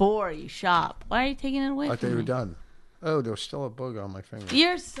before you shop. Why are you taking it away I thought from you were me? done. Oh, there was still a booger on my finger.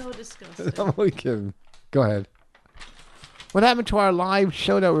 You're so disgusting. I'm only kidding. Go ahead. What happened to our live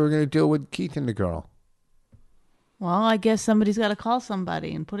show that we were going to do with Keith and the girl? Well, I guess somebody's got to call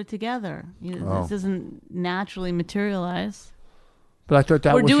somebody and put it together. This doesn't naturally materialize. But I thought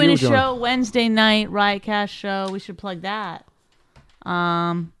that We're was doing you a show Wednesday night, Riotcast show. We should plug that.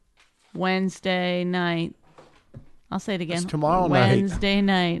 Wednesday night. I'll say it again. That's tomorrow Wednesday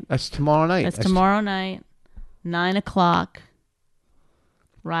night. That's tomorrow night. That's tomorrow night, 9:00.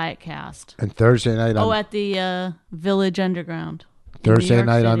 Riotcast. And Thursday night. At the Village Underground. Thursday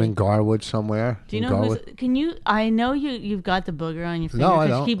night, I'm in Garwood somewhere. Do you know I know you've got the booger on your finger. No, I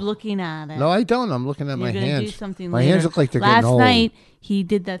don't. You keep looking at it. No, I don't. I'm looking at my You're gonna hands. do something my later. hands look like they're getting old. Last night, he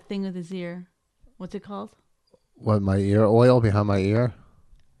did that thing with his ear. What's it called? What, my ear oil behind my ear?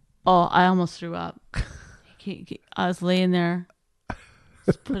 Oh, I almost threw up. I was laying there.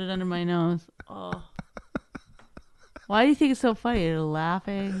 Just put it under my nose. Oh. Why do you think it's so funny? You're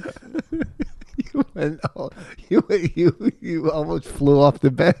laughing. You almost flew off the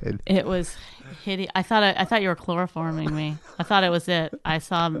bed. It was hideous. I thought you were chloroforming me. I thought it was it. I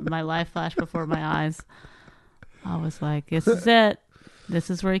saw my life flash before my eyes. I was like, this is it. This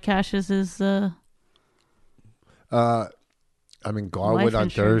is where he cashes his I'm in Garwood on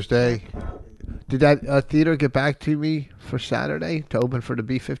Thursday. Did that theater get back to me for Saturday to open for the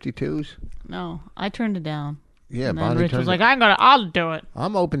B-52s? No, I turned it down. Yeah, and then Bonnie Rich was like, I'll do it.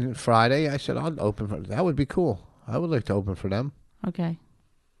 I'm open Friday. I said, I'll open for that. Would be cool. I would like to open for them. Okay.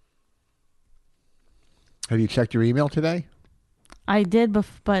 Have you checked your email today? I did,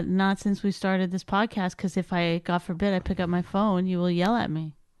 but not since we started this podcast, because if I, God forbid, I pick up my phone, you will yell at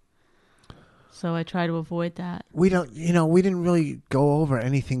me. So I try to avoid that. We didn't really go over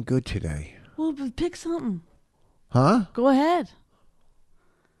anything good today. Well, but pick something. Huh? Go ahead.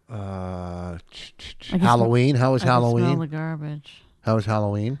 Halloween. How was Halloween? Smell the garbage. How was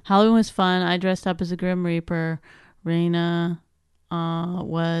Halloween? Halloween was fun. I dressed up as a Grim Reaper. Raina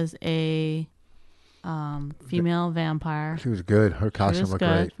was a female vampire. She was good. Her costume looked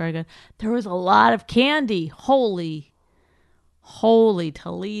great. Very good. There was a lot of candy. Holy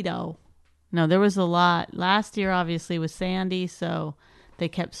Toledo. No, there was a lot. Last year, obviously, was Sandy, so they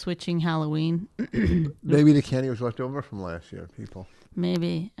kept switching Halloween. Maybe the candy was left over from last year, people.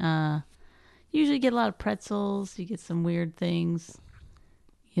 Maybe. Usually get a lot of pretzels. You get some weird things.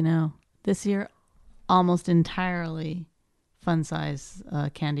 This year, almost entirely fun-size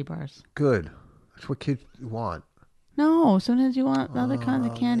candy bars. Good. That's what kids want. No, sometimes you want other kinds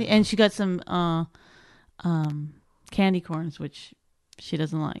of candy. And she got some candy corns, which she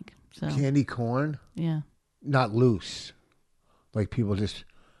doesn't like. So Candy corn? Yeah. Not loose. Like people just...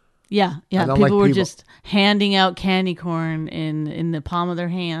 Yeah. People were just handing out candy corn in the palm of their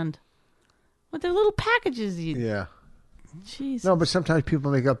hand. With their little packages. Yeah. Jeez. No, but sometimes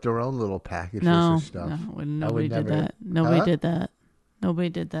people make up their own little packages and stuff. No, nobody did that. Nobody did that. Nobody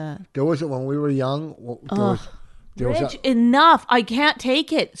did that. There wasn't when we were young. Rich, enough. I can't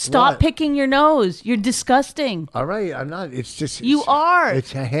take it. Stop picking your nose. You're disgusting. All right, I'm not. It's just... You are.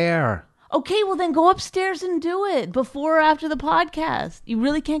 It's a hair. Okay, well then go upstairs and do it before or after the podcast. You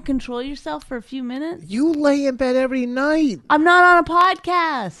really can't control yourself for a few minutes? You lay in bed every night. I'm not on a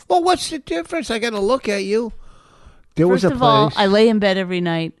podcast. Well, what's the difference? I got to look at you. First of all, I lay in bed every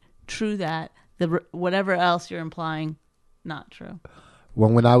night. True that. Whatever else you're implying, not true.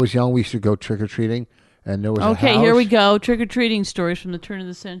 When I was young, we used to go trick-or-treating, and there was a house. Okay, here we go. Trick-or-treating stories from the turn of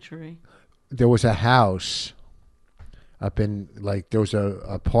the century. There was a house up in, there was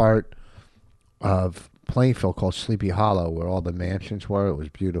a part of Plainfield called Sleepy Hollow where all the mansions were. It was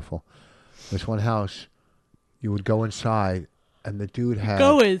beautiful. This one house, you would go inside, and the dude had...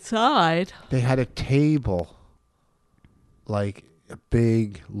 Go inside? They had a table, like a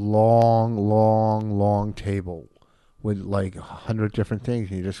big, long table with 100 different things.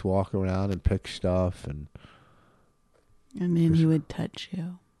 And you just walk around and pick stuff. And then he would touch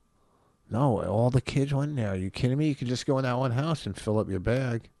you. No, all the kids went in there. Are you kidding me? You could just go in that one house and fill up your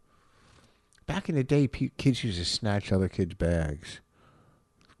bag. back in the day, kids used to snatch other kids' bags.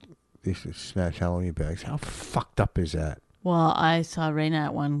 They used to snatch Halloween bags. How fucked up is that? Well, I saw Raina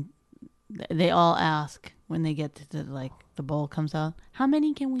at one. They all ask when they get to the bowl comes out, how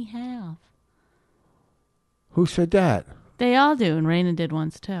many can we have? Who said that? They all do, and Raina did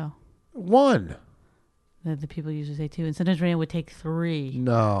once too. One. The people usually say two, and sometimes Raina would take 3.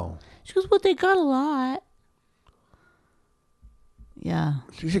 No. She goes, "Well, they got a lot." Yeah.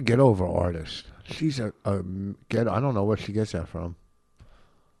 She's a get over artist. She's a get. I don't know where she gets that from.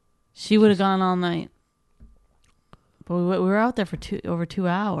 She would have gone all night, but we were out there for over 2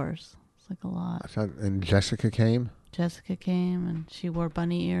 hours. It's like a lot. And Jessica came. Jessica came, and she wore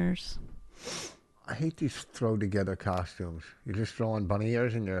bunny ears. I hate these throw together costumes. You just throw on bunny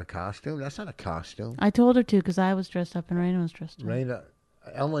ears and you're a costume? That's not a costume. I told her to because I was dressed up and Raina was dressed up.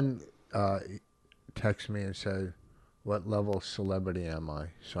 Ellen texted me and said, "What level celebrity am I?"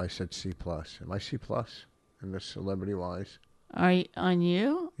 So I said C+. Am I C+ in the celebrity wise? Are you on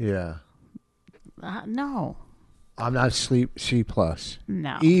you? Yeah. No. I'm not C+.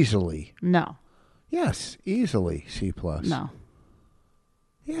 No. Easily. No. Yes, easily C+. No.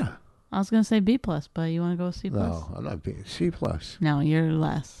 Yeah. I was going to say B+, but you want to go C+? No, I'm not being C+. No, you're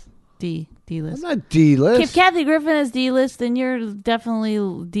less. D-list. I'm not D-list. If Kathy Griffin is D-list, then you're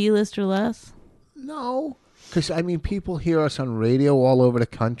definitely D-list or less. No. Because, I mean, people hear us on radio all over the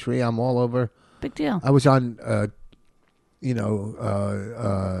country. I'm all over. Big deal. I was on, I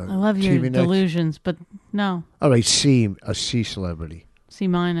love your TV delusions, but no. All right, a C celebrity. C-.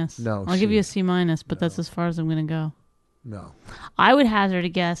 No, I'll give you a C-, but that's as far as I'm going to go. No. I would hazard a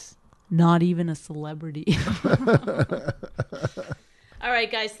guess, not even a celebrity. All right,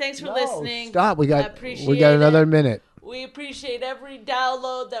 guys, thanks for listening. Stop. We got appreciate another minute. We appreciate every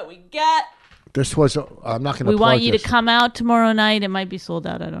download that we get. This was, I'm not going to We want plug you this. to come out tomorrow night. It might be sold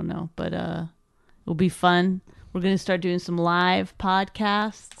out. I don't know. But it'll be fun. We're going to start doing some live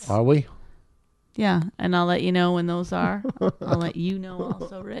podcasts. Are we? Yeah, and I'll let you know when those are. I'll let you know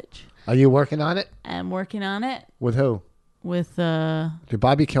also, Rich. Are you working on it? I'm working on it. With who? With, Did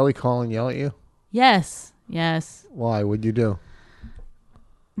Bobby Kelly call and yell at you? Yes. Why? What'd you do?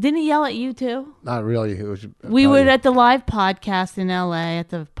 Didn't he yell at you too? Not really. It was. We were at the live podcast in LA at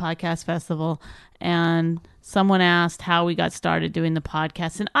the podcast festival, and someone asked how we got started doing the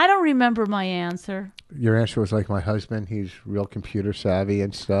podcast, and I don't remember my answer. Your answer was like my husband. He's real computer savvy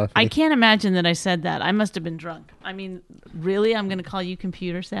and stuff. I can't imagine that I said that. I must have been drunk. I mean, really? I'm going to call you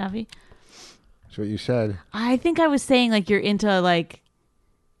computer savvy? That's what you said. I think I was saying like you're into like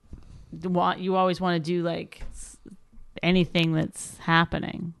you always want to do like anything that's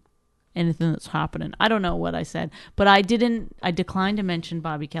happening. Anything that's happening. I don't know what I said, but I declined to mention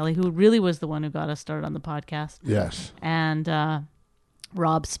Bobby Kelly, who really was the one who got us started on the podcast. Yes. And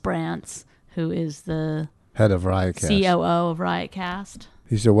Rob Sprance, who is the head of Riotcast. COO of Riotcast.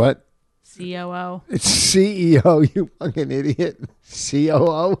 He's the what? COO. It's CEO, you fucking idiot.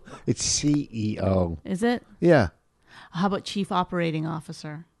 COO? It's CEO. Is it? Yeah. How about Chief Operating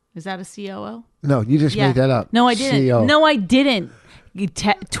Officer? Is that a COO? No, you just made that up. No, I didn't. CO. No, I didn't. You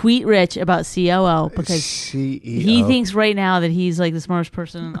tweet Rich about COO because CEO. he thinks right now that he's like the smartest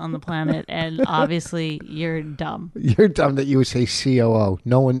person on the planet, and obviously you're dumb. You're dumb that you would say COO.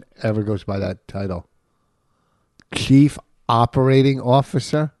 No one ever goes by that title. Chief Operating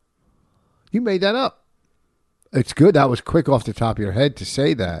Officer? You made that up. It's good. That was quick off the top of your head to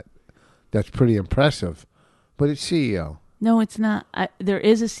say that. That's pretty impressive. But it's CEO. No, it's not. There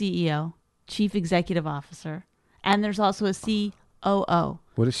is a CEO, Chief Executive Officer, and there's also a COO.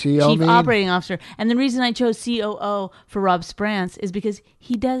 What does CEO mean? Chief Operating Officer. And the reason I chose COO for Rob Sprance is because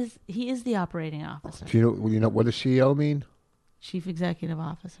he is the operating officer. Do you know what does CEO mean? Chief Executive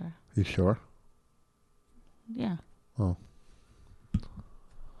Officer. You sure? Yeah. Oh.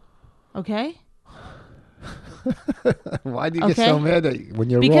 Okay. Why do you get so mad when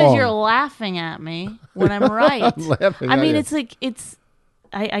you're wrong? Because you're laughing at me when I'm right. I'm laughing I at mean, you. it's like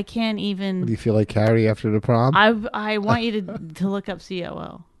I can't even. Do you feel like Carrie after the prom? I want you to look up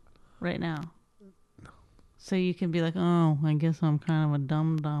COO right now, so you can be like, oh, I guess I'm kind of a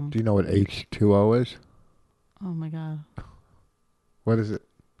dum. Do you know what H2O is? Oh my god. What is it?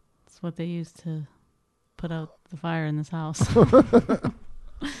 It's what they use to put out the fire in this house.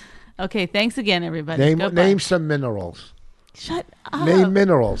 Okay, thanks again, everybody. Name some minerals. Shut up. Name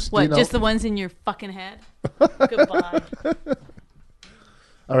minerals. What, Do you know? just the ones in your fucking head? Goodbye.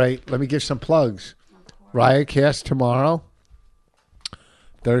 All right, let me give some plugs. Riotcast tomorrow.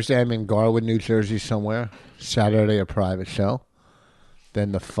 Thursday, I'm in Garwood, New Jersey somewhere. Saturday, a private show.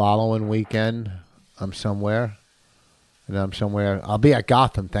 Then the following weekend, I'm somewhere. And I'm somewhere. I'll be at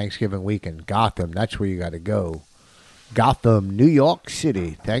Gotham Thanksgiving weekend. Gotham, that's where you got to go. Gotham, New York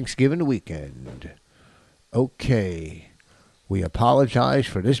City, Thanksgiving weekend. Okay. We apologize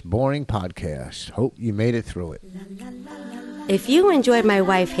for this boring podcast. Hope you made it through it. If you enjoyed My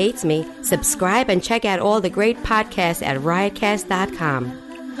Wife Hates Me, subscribe and check out all the great podcasts at riotcast.com.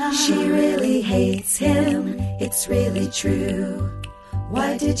 She really hates him, it's really true.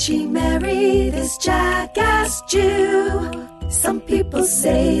 Why did she marry this jackass Jew? Some people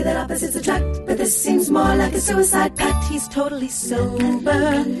say that opposites attract, but this seems more like a suicide pact. He's totally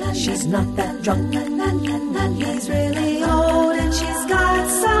sober, she's not that drunk. He's really old and she's got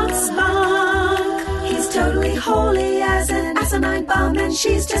some spunk. He's totally holy as an asinine bomb, and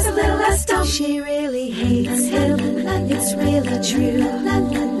she's just a little less dumb. She really hates him, it's really true.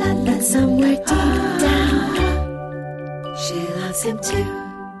 But somewhere deep down, she loves him too.